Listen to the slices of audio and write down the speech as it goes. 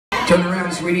Turn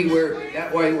around, sweetie,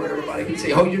 that way where everybody can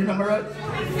see. Hold your number up.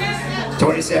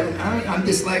 27. I'm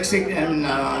dyslexic and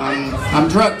I'm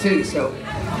drunk too, so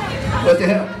what the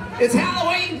hell? It's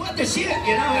Halloween, what the shit, you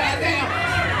know, goddamn.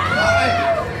 All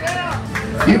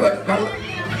right. You Carla.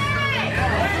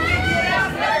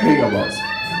 Here you go, boss.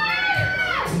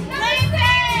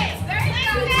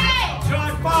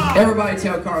 Everybody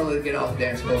tell Carla to get off the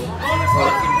dance floor.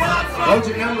 Hold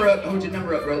your number up,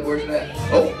 brother. Where's that?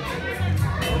 Oh.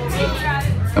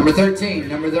 Number 13,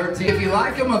 number 13. If you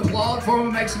like them, applaud for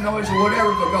them, make some noise or whatever,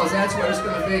 because that's what it's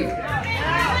going to be.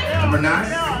 Number 9,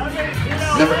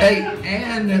 number 8,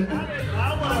 and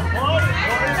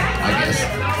I guess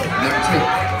number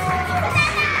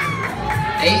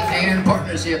 2. 8 and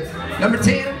partnership. Number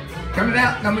 10, coming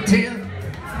out, number 10.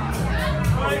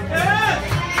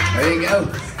 There you go.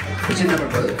 What's your number,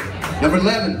 brother? Number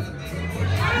 11.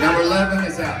 Number 11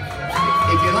 is out.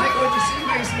 If you like what you see,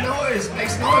 make some noise, make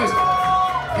some noise.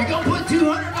 You're going to put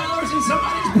 $200 in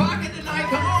somebody's pocket tonight,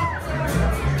 come on.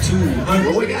 200.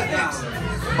 What we got next?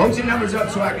 Hold your numbers up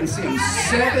so I can see them.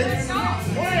 7.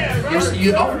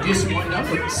 Just one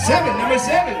number. 7, number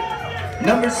 7.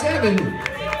 Number 7.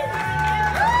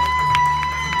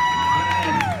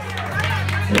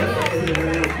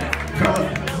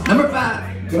 Number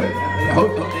 5. Good.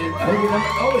 Hold your number.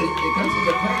 Oh, it comes as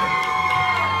a pair.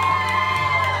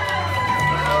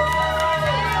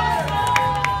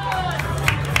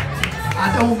 I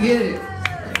don't get it.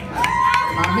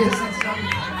 Am I missing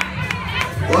something?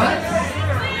 What?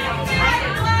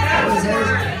 What was that?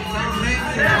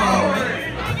 Oh,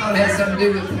 I thought it had something to do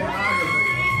with pornography.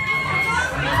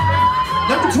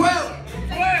 Number 12.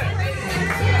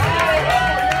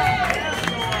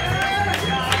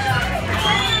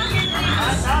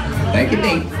 Thank you,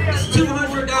 Nate. It's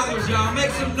 $200, y'all.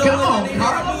 Make some noise. Come on,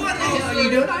 Carla. What the hell are you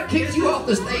doing? I kicked you off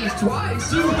the stage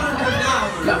twice.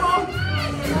 $200. Come on.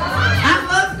 I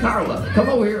love Carla. Come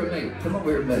over here with me. Come over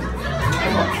here with me.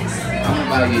 Come on. I'm gonna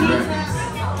buy you a drink.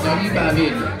 No, you buy me a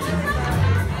drink.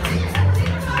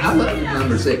 I love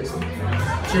number 6.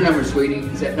 What's your number, sweetie?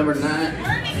 Is that number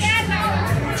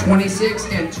 9? 26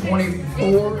 and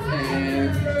 24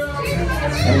 and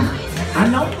I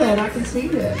know that. I can see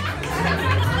that.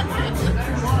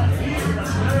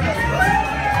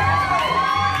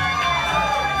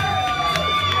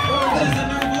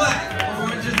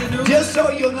 Just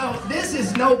so you'll know, this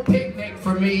is no picnic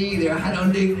for me either. I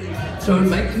don't do. So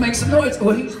make some noise.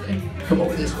 Well, come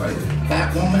over this way.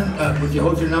 That woman, would you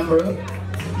hold your number up?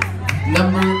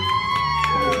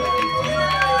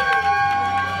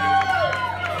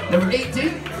 Number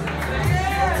 18.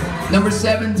 Number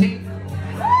 17.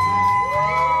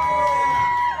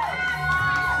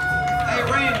 Hey,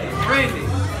 Randy.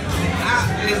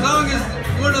 As long as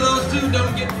one of those two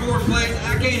don't get 4th place,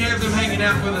 I can't have them hanging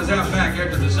out with us out back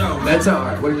after the show. That's all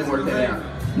right. We'll work that out.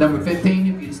 Number 15,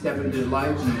 if you step into the light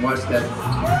and watch that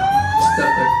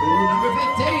stuff there. Ooh, number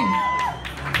 15.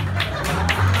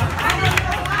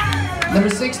 Number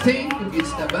 16, if you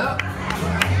step out.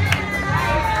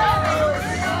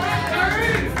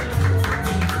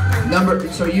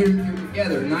 So you're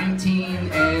together,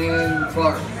 19 and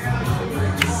Clark.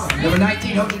 Number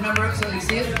 19, hold your number up so they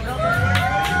see it.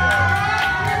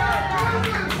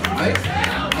 Right?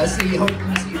 I see you. Let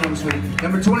me see your number, sweetie.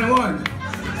 Number 21.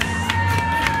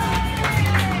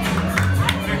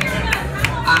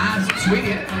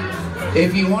 Sweetie,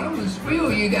 if you want them to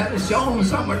squeal, you got to show them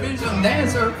something or do something.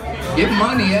 Dance or give them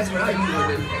money. That's what I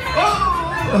usually do.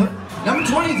 Oh! Number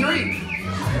 23.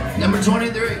 Number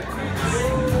 23.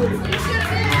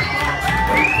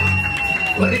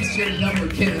 What is your number,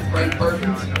 Kenneth Ray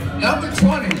Perkins? Number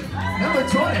 20. Number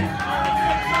 20.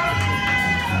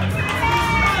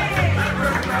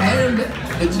 And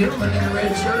the gentleman in the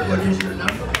red shirt, what is your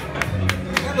number?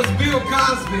 That was Bill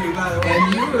Cosby, by the way.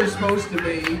 And you were supposed to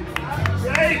be...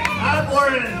 Jake, I'm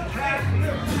wearing...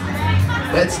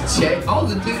 That's Jake. Oh,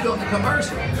 the dude on the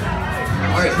commercial.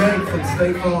 All right, Jake from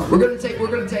State Farm. We're gonna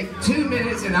take 2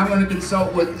 minutes, and I'm gonna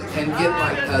consult with and get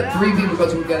like 3 people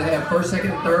because we've got to have 1st,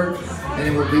 2nd, and 3rd, and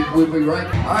then we'll be right.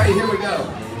 All right, here we go.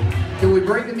 Can we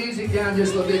break the music down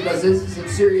just a little bit because this is some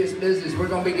serious business. We're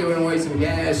gonna be giving away some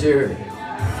gas here.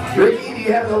 Ricky, do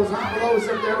you have those envelopes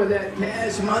up there with that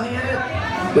cash money in it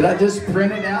that I just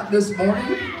printed out this morning?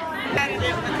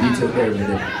 You took care of it.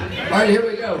 All right, here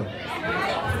we go.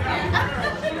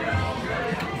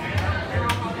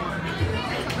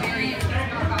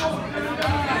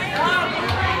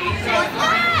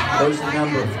 Where's the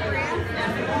number?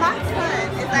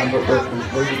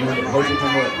 Where's your number?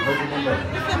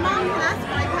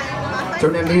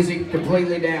 Turn that music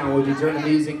completely down. Would you turn the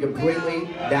music completely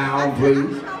down,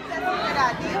 please?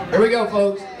 Here we go,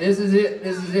 folks. This is it.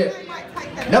 This is it.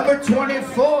 Number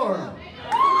 24.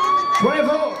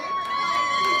 24.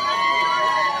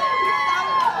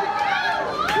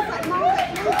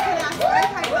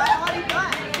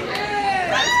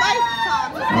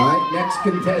 All right, next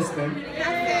contestant.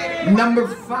 Number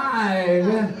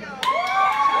 5.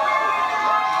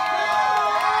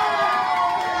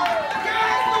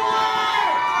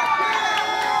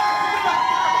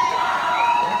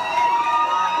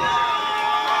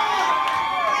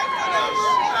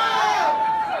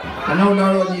 I know,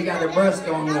 Darla, you got a breast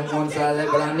on one side of that,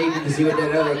 but I needed to see what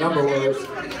that other number was.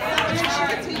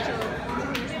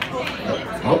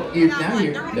 Oh, now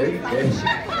you're there.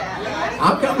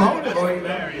 I'll come home for you.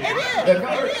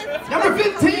 Number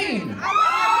 15.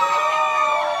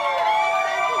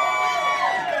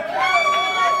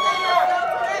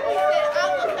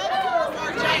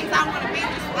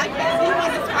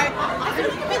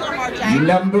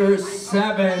 Number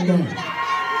 7.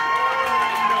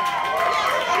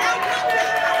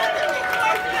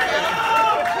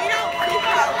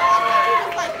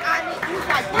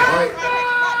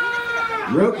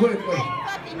 Real quickly,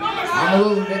 I'm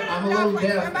a little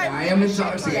deaf. I am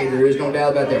intoxicated. There is no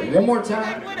doubt about that. One more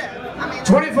time.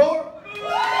 24.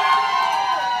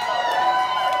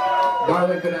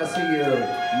 Darling, could I see your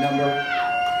number?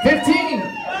 15.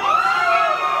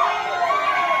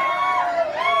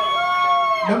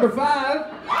 Number 5.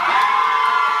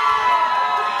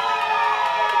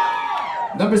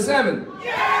 Number 7.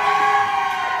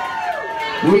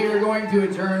 We are going to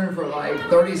adjourn for like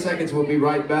 30 seconds. We'll be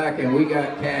right back, and we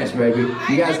got cash, baby.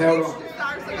 You guys held on.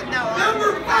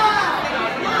 Number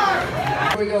 5.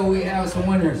 Here we go. We have some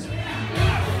winners.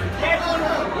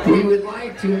 We would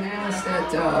like to ask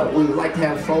that we would like to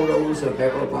have photos of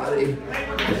everybody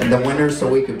and the winners, so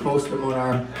we can post them on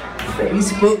our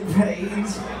Facebook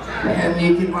page. And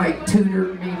you can like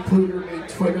tutor me, pooter me,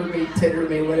 Twitter me, titter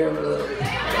me, whatever.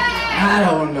 I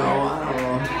don't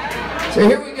know. So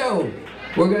here we go.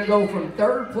 We're going to go from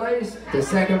 3rd place to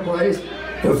 2nd place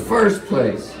to 1st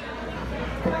place.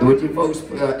 Would you folks,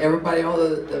 everybody, all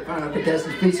the final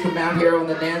contestants, please come out here on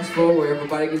the dance floor where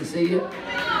everybody can see you?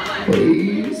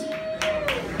 Please.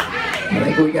 I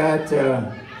think we got,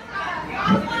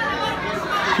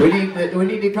 we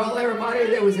need to call everybody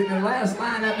that was in the last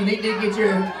lineup. You need to get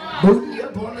your booty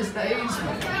up on the stage.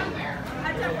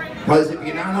 Because if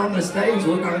you're not on the stage,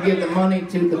 we're going to give the money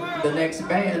to the next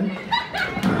band.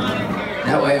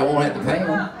 That way I won't have to pay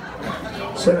them.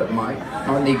 Shut up, Mike.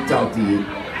 I need to talk to you.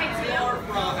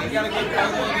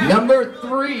 Number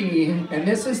 3, and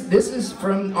this is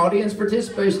from audience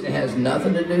participation. It has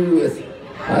nothing to do with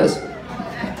us.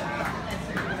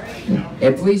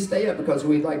 And please stay up because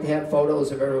we'd like to have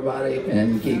photos of everybody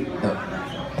and keep up.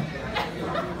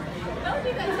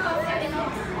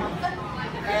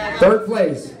 3rd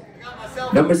place,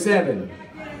 number 7.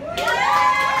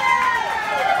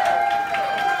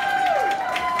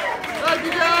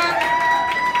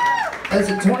 That's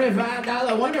a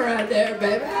 $25 winner right there,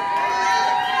 baby.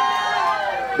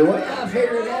 The way I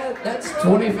figured that, that's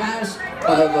 25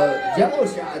 of Jello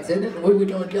shots, isn't it? We were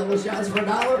doing Jello shots for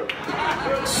 $1.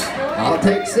 I'll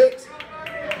take 6.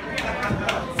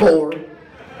 4.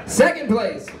 2nd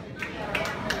place,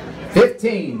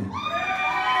 15.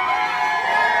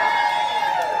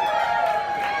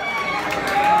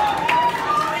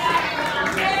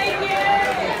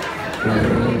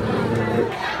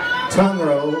 Tongue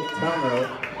roll.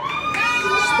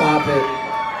 Stop it.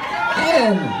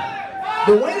 And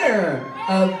the winner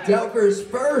of Delker's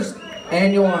first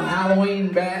annual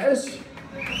Halloween bash,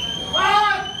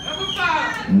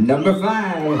 number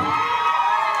 5.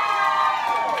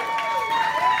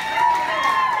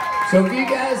 So if you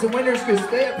guys, the winners, could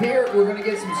stay up here, we're going to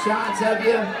get some shots of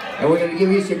you, and we're going to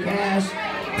give you some cash,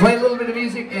 play a little bit of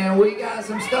music, and we got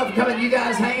some stuff coming. You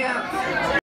guys hang out.